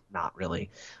 Yep. It's not really.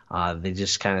 They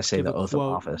just kind of say the oath of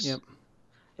office. Yep.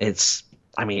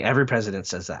 Every president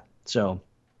says that. So,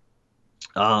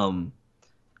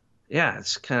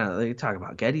 it's kind of, they talk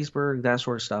about Gettysburg, that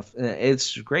sort of stuff.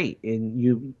 It's great. And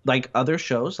you, like other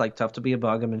shows, like Tough to Be a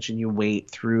Bug, I mentioned, you wait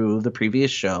through the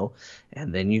previous show,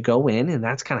 and then you go in, and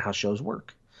that's kind of how shows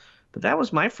work. But that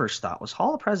was my first thought, was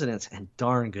Hall of Presidents and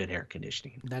darn good air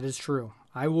conditioning. That is true.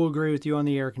 I will agree with you on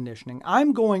the air conditioning.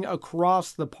 I'm going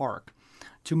across the park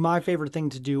to my favorite thing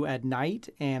to do at night,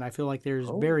 and I feel like there's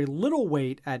very little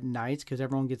wait at nights because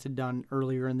everyone gets it done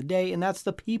earlier in the day, and that's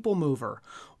the People Mover,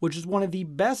 which is one of the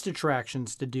best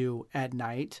attractions to do at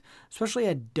night, especially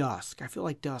at dusk. I feel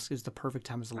like dusk is the perfect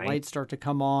time as the lights start to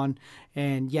come on,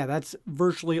 and that's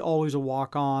virtually always a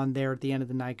walk-on there at the end of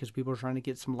the night because people are trying to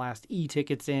get some last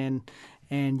e-tickets in,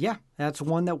 and that's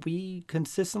one that we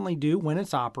consistently do when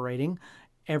it's operating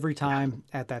every time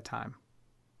at that time.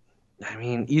 I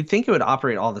mean, you'd think it would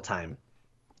operate all the time.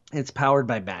 It's powered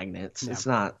by magnets. Yeah. It's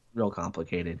not real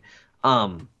complicated.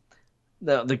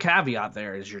 The caveat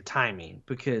there is your timing,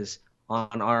 because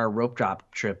on our rope drop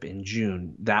trip in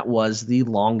June, that was the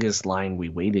longest line we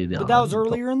waited on. But that was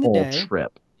earlier in the day.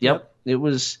 Trip. Yep. It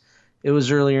was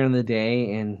earlier in the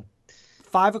day, and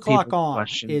 5 o'clock on.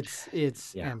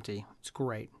 It's empty. It's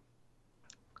great.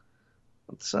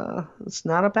 It's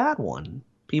not a bad one.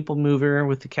 People Mover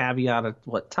with the caveat of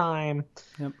what time.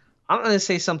 Yep. I'm going to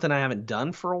say something I haven't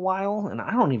done for a while, and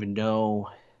I don't even know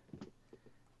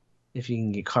if you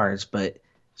can get cards, but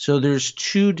so there's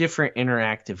 2 different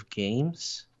interactive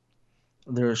games.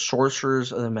 There's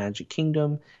Sorcerers of the Magic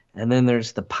Kingdom, and then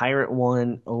there's the pirate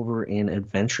one over in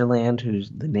Adventureland, whose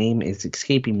the name is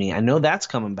escaping me. I know that's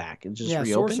coming back. It just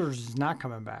reopened. Sorcerers is not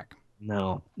coming back.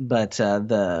 No, but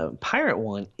the pirate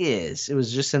one is. It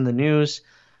was just in the news.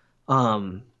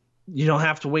 You don't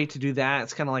have to wait to do that.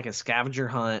 It's kind of like a scavenger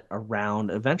hunt around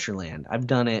Adventureland. I've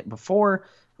done it before.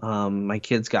 My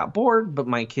kids got bored, but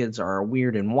my kids are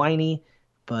weird and whiny.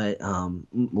 But a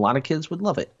lot of kids would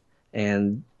love it.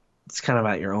 And it's kind of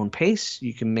at your own pace.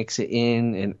 You can mix it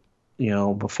in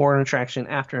and, before an attraction,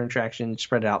 after an attraction,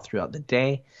 spread it out throughout the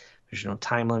day. There's no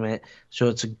time limit. So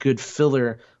it's a good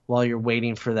filler while you're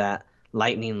waiting for that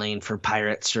lightning lane for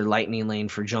pirates or lightning lane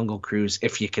for Jungle Cruise,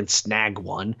 if you can snag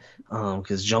one,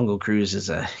 because Jungle Cruise is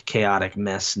a chaotic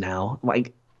mess now.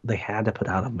 Like, they had to put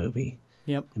out a movie.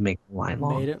 Yep. And make the line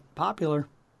long. Made it popular.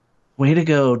 Way to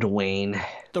go, Dwayne.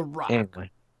 The Rock.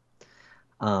 Anyway.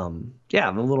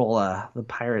 Yeah, the little the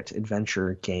pirate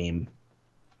adventure game.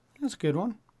 That's a good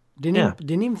one. Didn't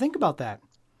even think about that.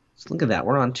 So look at that.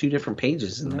 We're on 2 different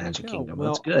pages in the Magic Kingdom.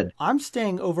 Well, that's good. I'm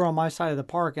staying over on my side of the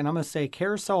park, and I'm going to say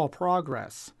Carousel of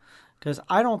Progress, because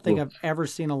I don't think I've ever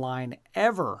seen a line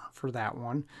ever for that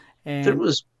one. And there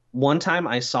was one time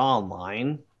I saw a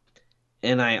line,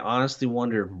 and I honestly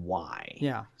wondered why.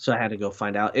 Yeah. So I had to go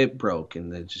find out. It broke,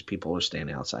 and then just people were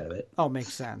standing outside of it. Oh,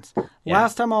 makes sense. Yeah.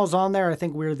 Last time I was on there, I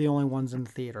think we were the only ones in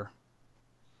the theater.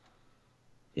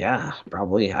 Yeah,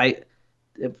 probably.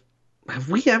 Have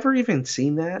we ever even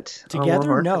seen that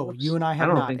together? No, you and I have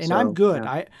not. And so. I'm good.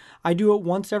 Yeah. I do it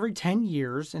once every 10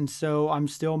 years, and so I'm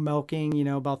still milking,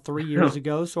 about 3 years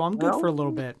ago, so I'm good for a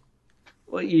little bit.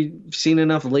 Well, you've seen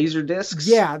enough laser discs?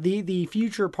 Yeah, the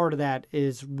future part of that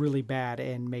is really bad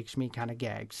and makes me kind of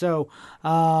gag. So,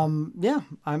 yeah,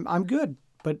 I'm good.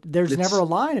 But there's never a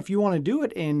line if you want to do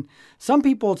it. And some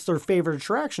people, it's their favorite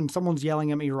attraction. Someone's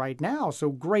yelling at me right now.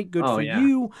 So great, good for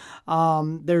you.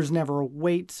 There's never a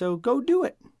wait, so go do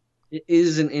it. It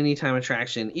is an anytime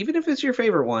attraction. Even if it's your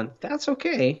favorite one, that's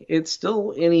okay. It's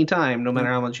still anytime, no matter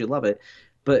how much you love it.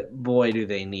 But boy, do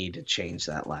they need to change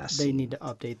that last scene. They need to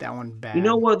update that one bad. You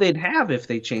know what they'd have if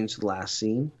they changed the last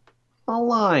scene? A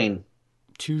line.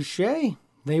 Touché.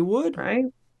 They would. Right?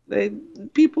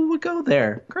 People would go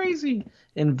there. Crazy.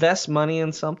 Invest money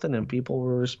in something and people will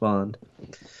respond.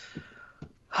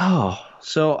 Oh,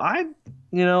 so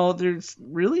there's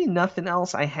really nothing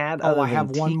else I had. I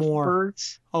have one more.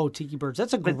 Birds. Oh, Tiki Birds.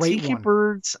 That's a great one. Tiki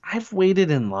Birds, I've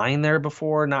waited in line there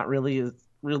before, not really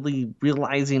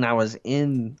realizing I was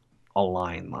in a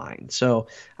line. So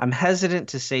I'm hesitant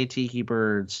to say Tiki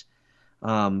Birds.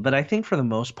 But I think for the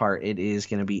most part, it is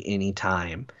going to be any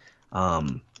time.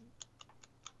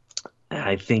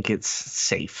 I think it's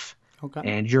safe. Okay.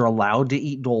 And you're allowed to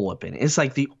eat Dole Whip in. It's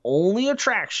like the only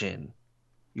attraction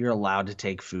you're allowed to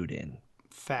take food in.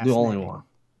 Fascinating. The only one.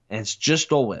 And it's just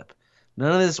Dole Whip.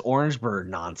 None of this Orange Bird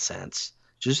nonsense.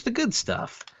 Just the good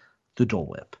stuff. The Dole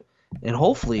Whip. And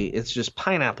hopefully it's just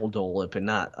pineapple Dole Whip and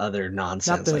not other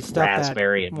nonsense like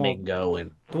raspberry and mango.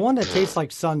 And the one that tastes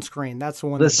like sunscreen. That's the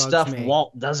one that bugs stuff me.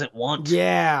 Walt doesn't want.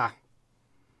 Yeah.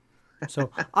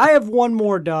 So I have one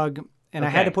more, Doug. And I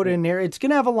had to put it in there. It's going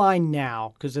to have a line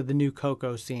now because of the new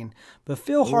Coco scene. But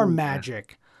PhilHar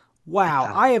Magic. Wow.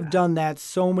 I have done that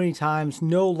so many times.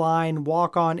 No line.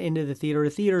 Walk on into the theater. The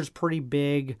theater's pretty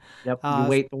big. Yep. You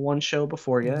wait the one show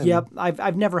before you. Yep.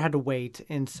 I've never had to wait.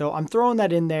 And so I'm throwing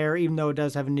that in there, even though it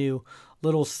does have a new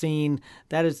little scene.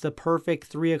 That is the perfect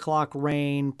 3 o'clock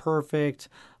rain, perfect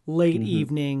late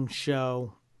evening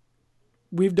show.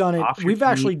 We've done it. We've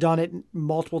actually done it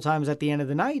multiple times at the end of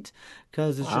the night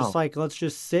because it's just like, let's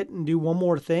just sit and do one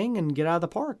more thing and get out of the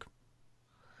park.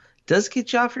 Does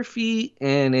get you off your feet,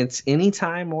 and it's any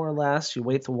time more or less. You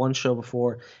wait the one show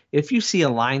before. If you see a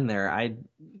line there, I'd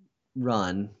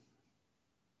run.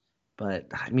 But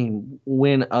I mean,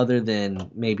 when other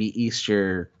than maybe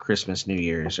Easter, Christmas, New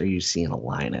Year's, are you seeing a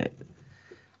line at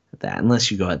that? Unless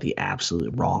you go at the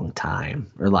absolute wrong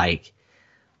time, or like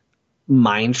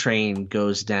Mine Train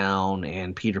goes down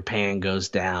and Peter Pan goes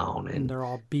down, and they're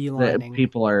all beelining.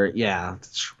 People are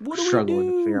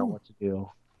struggling to figure out what to do.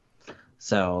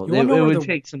 So it would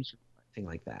take some sort of thing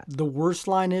like that. The worst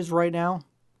line is right now,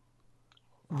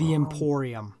 the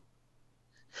Emporium.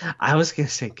 I was gonna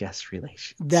say guest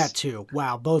relations. That too.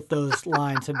 Wow, both those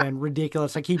lines have been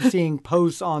ridiculous. I keep seeing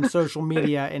posts on social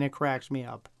media and it cracks me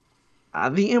up.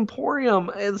 The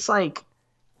Emporium, it's like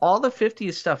all the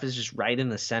 50th stuff is just right in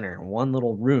the center, one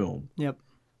little room. Yep.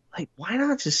 Like, why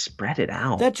not just spread it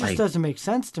out? That just doesn't make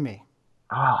sense to me.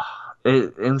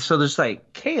 And so there's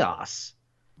like chaos.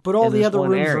 But all the other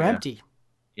rooms are empty.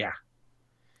 Yeah.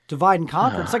 Divide and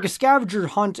conquer. It's like a scavenger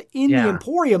hunt in the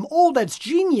Emporium. Oh, that's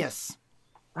genius.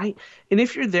 Right. And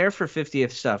if you're there for 50th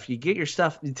stuff, you get your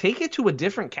stuff, you take it to a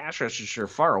different cash register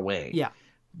far away. Yeah.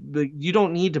 But you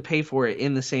don't need to pay for it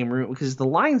in the same room because the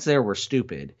lines there were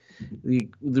stupid.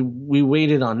 We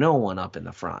waited on no one up in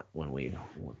the front when we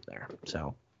went there.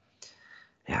 So,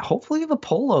 yeah, hopefully the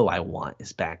polo I want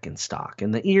is back in stock.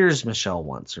 And the ears Michelle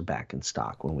wants are back in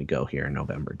stock when we go here in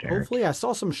November, Derek. Hopefully I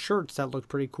saw some shirts that looked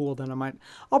pretty cool. Then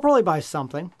I'll probably buy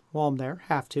something while I'm there.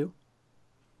 Have to.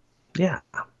 Yeah.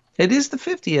 It is the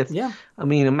 50th. Yeah. I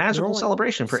mean, a magical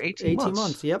celebration for 18 months. 18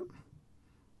 months, yep.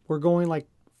 We're going like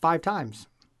 5 times.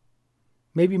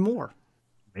 Maybe more.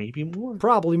 Maybe more.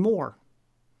 Probably more.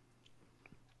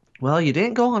 Well, you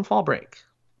didn't go on fall break.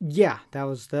 Yeah, that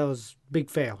was big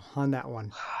fail on that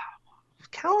one.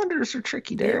 Calendars are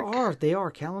tricky, Derek. They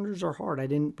are. Calendars are hard. I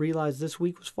didn't realize this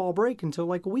week was fall break until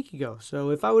like a week ago. So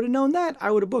if I would have known that,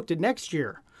 I would have booked it next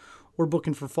year. We're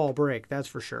booking for fall break, that's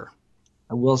for sure.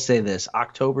 I will say this,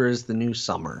 October is the new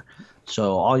summer.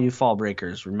 So all you fall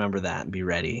breakers, remember that and be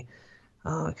ready.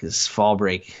 Because fall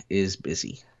break is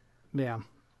busy. Yeah.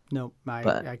 No,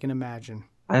 I can imagine.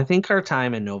 I think our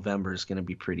time in November is going to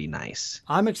be pretty nice.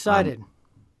 I'm excited.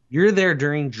 You're there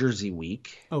during Jersey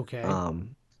Week. Okay.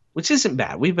 Which isn't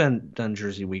bad. We've done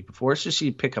Jersey Week before. It's just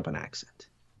you pick up an accent.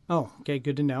 Oh, okay.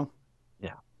 Good to know.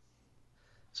 Yeah.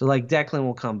 So like Declan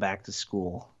will come back to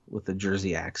school with a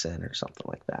Jersey accent or something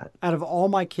like that. Out of all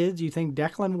my kids, you think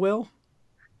Declan will?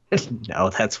 No,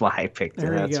 that's why I picked it.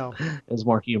 There you go. It was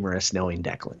more humorous knowing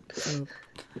Declan.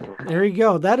 There you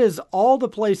go. That is all the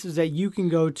places that you can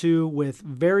go to with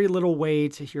very little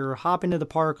wait. If you're hopping to the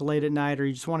park late at night or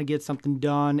you just want to get something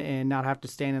done and not have to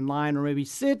stand in line or maybe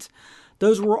sit,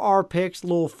 those were our picks. A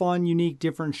little fun, unique,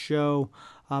 different show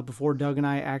before Doug and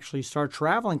I actually start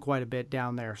traveling quite a bit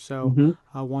down there. So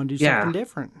I want to do something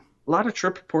different. A lot of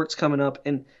trip reports coming up.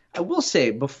 And I will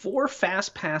say, before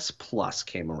FastPass Plus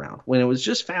came around, when it was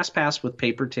just FastPass with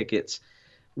paper tickets,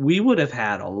 we would have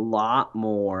had a lot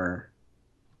more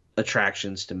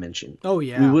attractions to mention. Oh,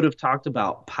 yeah. We would have talked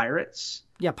about Pirates.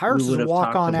 Yeah, Pirates is a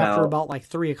walk-on after about like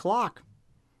 3 o'clock.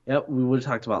 Yep, we would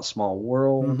have talked about Small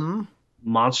World,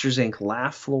 Monsters, Inc.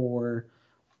 Laugh Floor.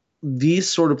 These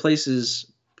sort of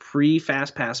places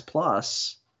pre-FastPass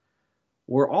Plus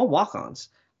were all walk-ons.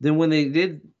 Then when they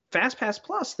did FastPass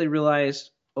Plus, they realized,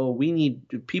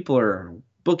 people are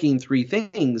booking 3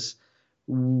 things.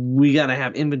 We got to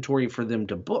have inventory for them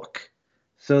to book.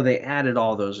 So they added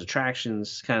all those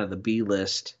attractions, kind of the B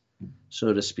list,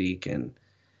 so to speak, and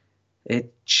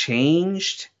it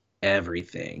changed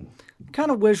everything. Kind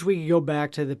of wish we could go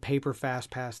back to the paper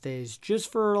FastPass days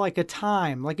just for like a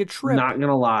time, like a trip. Not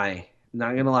gonna lie.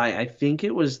 I think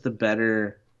it was the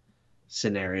better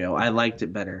scenario. I liked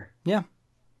it better. Yeah.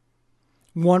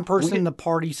 One person in the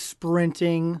party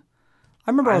sprinting.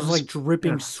 I remember I was like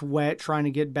dripping sweat trying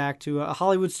to get back to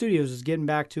Hollywood Studios is getting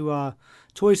back to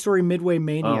Toy Story Midway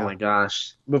Mania. Oh my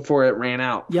gosh. Before it ran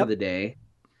out for the day.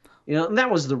 That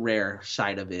was the rare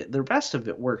side of it. The rest of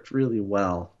it worked really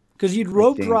well. Because you'd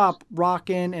rope drop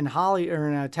Rockin' and Holly or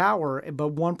in a tower, but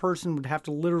one person would have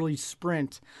to literally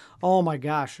sprint. Oh my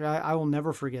gosh. I will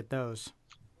never forget those.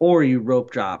 Or you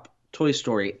rope drop Toy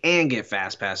Story and get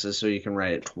fast passes so you can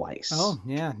ride it twice. Oh,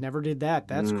 yeah. Never did that.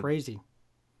 That's crazy.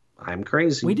 I'm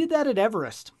crazy. We did that at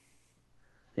Everest.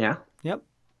 Yeah? Yep.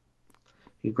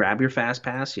 You grab your fast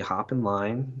pass, you hop in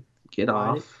line, get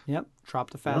off. Yep. Drop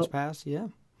the fast pass. Yeah.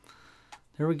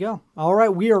 There we go. All right,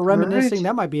 we are reminiscing. Right.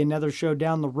 That might be another show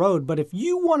down the road. But if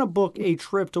you want to book a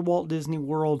trip to Walt Disney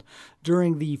World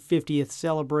during the 50th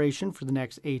celebration for the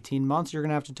next 18 months, you're going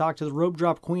to have to talk to the rope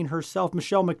drop queen herself,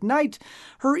 Michelle McKnight.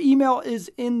 Her email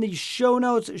is in the show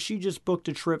notes. She just booked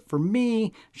a trip for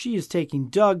me. She is taking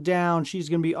Doug down. She's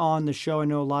going to be on the show. I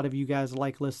know a lot of you guys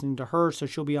like listening to her, so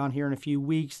she'll be on here in a few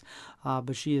weeks.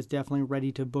 But she is definitely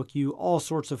ready to book you all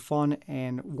sorts of fun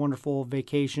and wonderful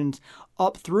vacations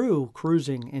up through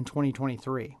cruising in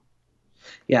 2023.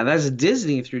 Yeah, that's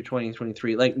Disney through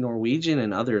 2023. Like Norwegian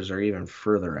and others are even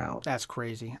further out. That's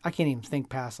crazy. I can't even think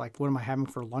past like, what am I having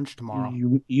for lunch tomorrow?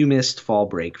 You missed fall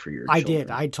break for your children. I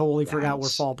did. I totally forgot where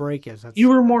fall break is. You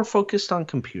were more focused on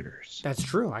computers. That's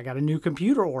true. I got a new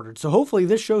computer ordered. So hopefully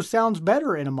this show sounds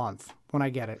better in a month when I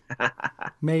get it.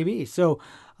 Maybe. So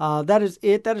that is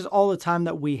it. That is all the time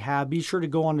that we have. Be sure to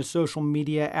go on to social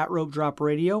media at Rope Drop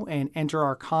Radio and enter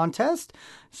our contest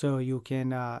so you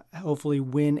can hopefully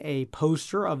win a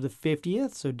poster of the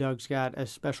 50th. So Doug's got a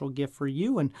special gift for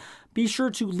you. And be sure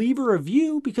to leave a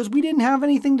review because we didn't have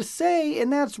anything to say,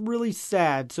 and that's really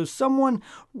sad. So someone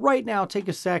right now take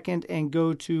a second and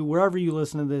go to wherever you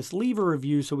listen to this, leave a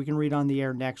review so we can read on the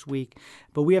air next week.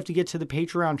 But we have to get to the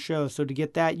Patreon show. So to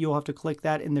get that, you'll have to click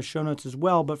that in the show notes as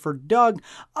well. But for Doug,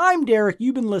 I'm Derek.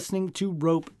 You've been listening to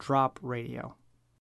Rope Drop Radio.